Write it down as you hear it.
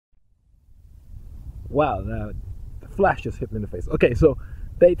Wow, the flash just hit me in the face. Okay, so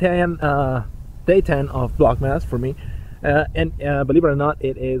day 10, day 10 of Vlogmas for me. And believe it or not,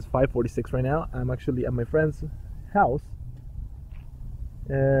 it is 5:46 right now. I'm actually at my friend's house,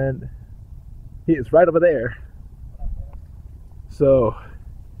 and he is right over there. So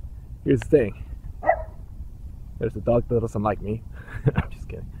here's the thing. There's a dog that doesn't like me. I'm just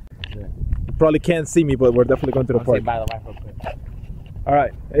kidding. You probably can't see me, but we're definitely going to the park. Say bye to the wife real quick. All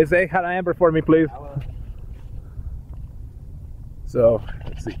right, hey, say hi to Amber for me, please. So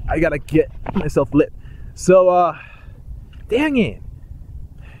let's see. I gotta get myself lit. So dang it.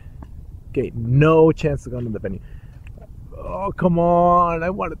 Okay, no chance to go to the venue. Oh, come on, I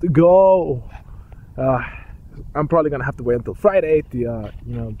wanted to go. I'm probably gonna have to wait until Friday, the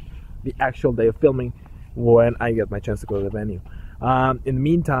the actual day of filming, when I get my chance to go to the venue. In the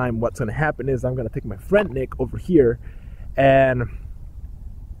meantime, what's gonna happen is I'm gonna take my friend Nick over here, and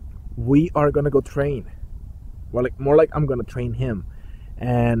we are gonna go train. Well, more like I'm gonna train him,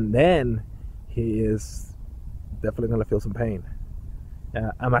 and then he is definitely gonna feel some pain.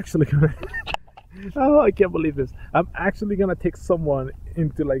 I'm actually gonna oh, I can't believe this. I'm actually gonna take someone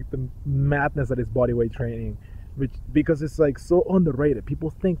into like the madness that is bodyweight training, because it's like so underrated. People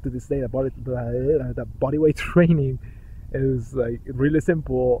think to this day that bodyweight training is like really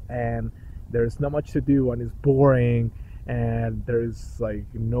simple, and there's not much to do, and it's boring, and there's like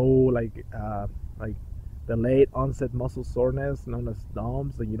no like delayed onset muscle soreness known as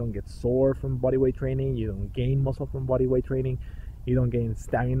DOMS. So you don't get sore from bodyweight training, you don't gain muscle from bodyweight training, you don't gain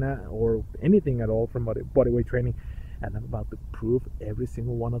stamina or anything at all from bodyweight training. And I'm about to prove every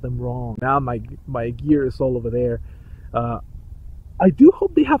single one of them wrong. Now my gear is all over there. I do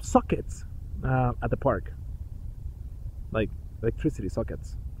hope they have sockets at the park, like electricity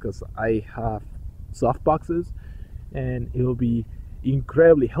sockets, because I have soft boxes, and it will be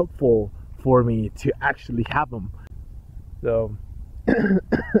incredibly helpful for me to actually have them. So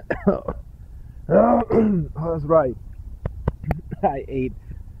oh, that's right. I ate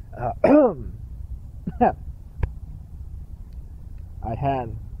I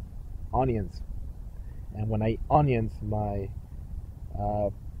had onions, and when I eat onions, my I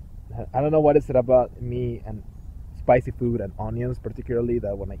don't know what is it about me and spicy food and onions particularly,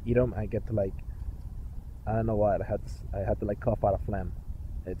 that when I eat them I get to like, I don't know what, I had to like cough out a phlegm.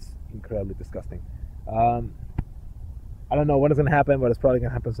 It's incredibly disgusting. I don't know when it's gonna happen, but it's probably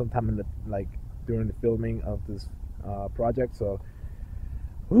gonna happen sometime in the during the filming of this project. So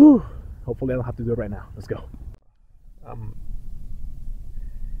hopefully I don't have to do it right now. Let's go.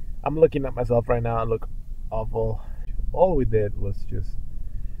 I'm looking at myself right now. I look awful. All we did was just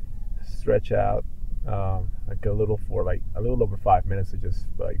stretch out like a little over 5 minutes of just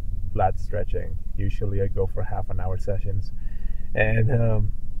like flat stretching. Usually I go for half an hour sessions, and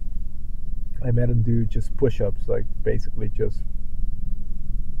I made him do just push-ups, like basically just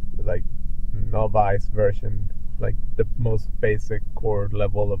like novice version, like the most basic core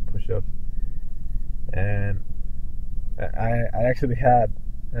level of push-ups. And I actually had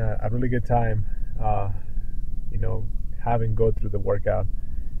a really good time, having go through the workout.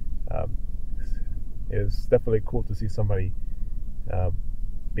 It was definitely cool to see somebody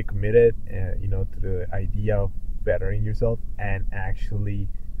be committed, to the idea of bettering yourself and actually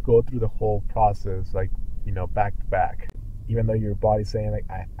go through the whole process, like, back to back. Even though your body's saying like,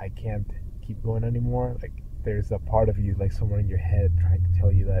 I can't keep going anymore, like there's a part of you, like somewhere in your head, trying to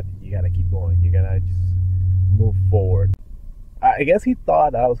tell you that you gotta keep going, you gotta just move forward. I guess he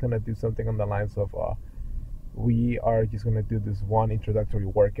thought I was gonna do something on the lines of we are just gonna do this one introductory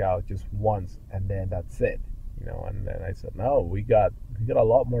workout just once, and then that's it, and then I said, no, we got a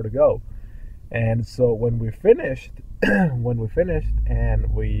lot more to go. And so when we finished and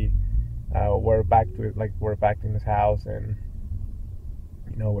we we're back in his house, and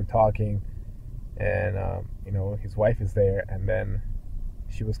we're talking, and his wife is there, and then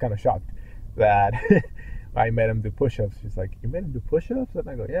she was kind of shocked that I made him do push-ups. She's like, you made him do push-ups? And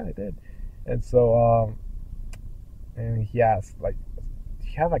I go, yeah, I did. And so and he asked, like, do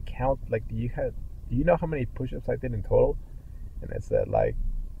you have a count? Like, do you know how many push-ups I did in total? And I said, like,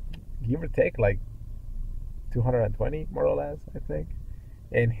 give or take, like 220 more or less, I think.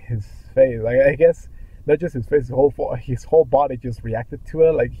 And his face, like, I guess not just his face, his whole body just reacted to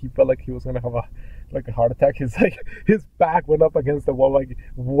it. Like, he felt like he was gonna have a heart attack. His back went up against the wall. Like,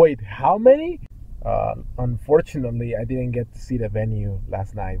 wait, how many? Unfortunately, I didn't get to see the venue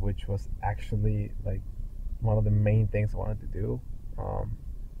last night, which was actually like one of the main things I wanted to do.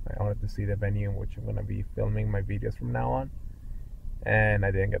 I wanted to see the venue in which I'm gonna be filming my videos from now on, and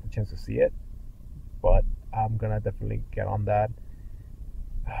I didn't get the chance to see it, but I'm gonna definitely get on that.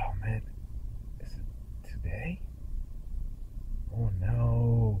 Oh man,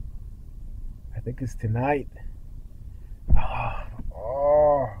 fuck is tonight?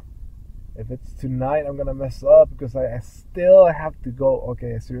 Oh, if it's tonight, I'm gonna mess up because I still have to go.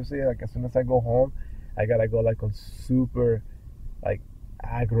 Okay, seriously, like as soon as I go home, I gotta go like on super like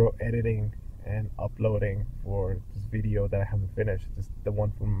aggro editing and uploading for this video that I haven't finished. This is the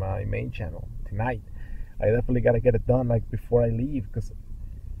one from my main channel tonight. I definitely gotta get it done like before I leave because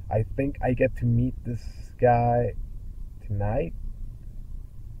I think I get to meet this guy tonight.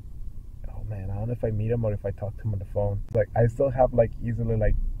 Oh man, I don't know if I meet him or if I talk to him on the phone. Like I still have like easily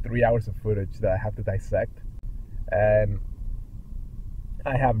like 3 hours of footage that I have to dissect, and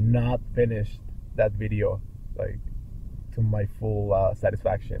I have not finished that video like to my full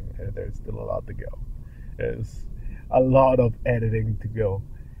satisfaction. There's still a lot to go. There's a lot of editing to go,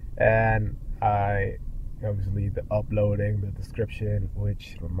 and I obviously the uploading, the description,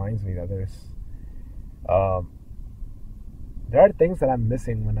 which reminds me that there are things that I'm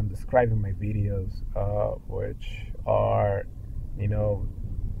missing when I'm describing my videos, which are, you know,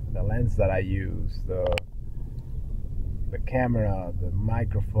 the lens that I use, the camera, the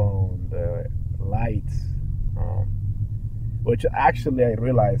microphone, the lights, which actually I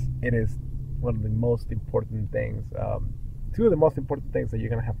realize it is one of the most important things, two of the most important things that you're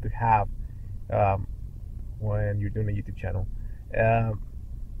gonna have to have when you're doing a YouTube channel.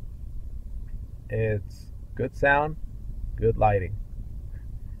 It's good sound, good lighting.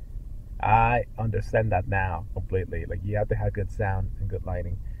 I understand that now completely. Like you have to have good sound and good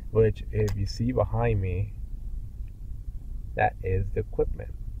lighting, which if you see behind me, that is the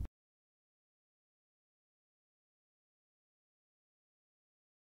equipment.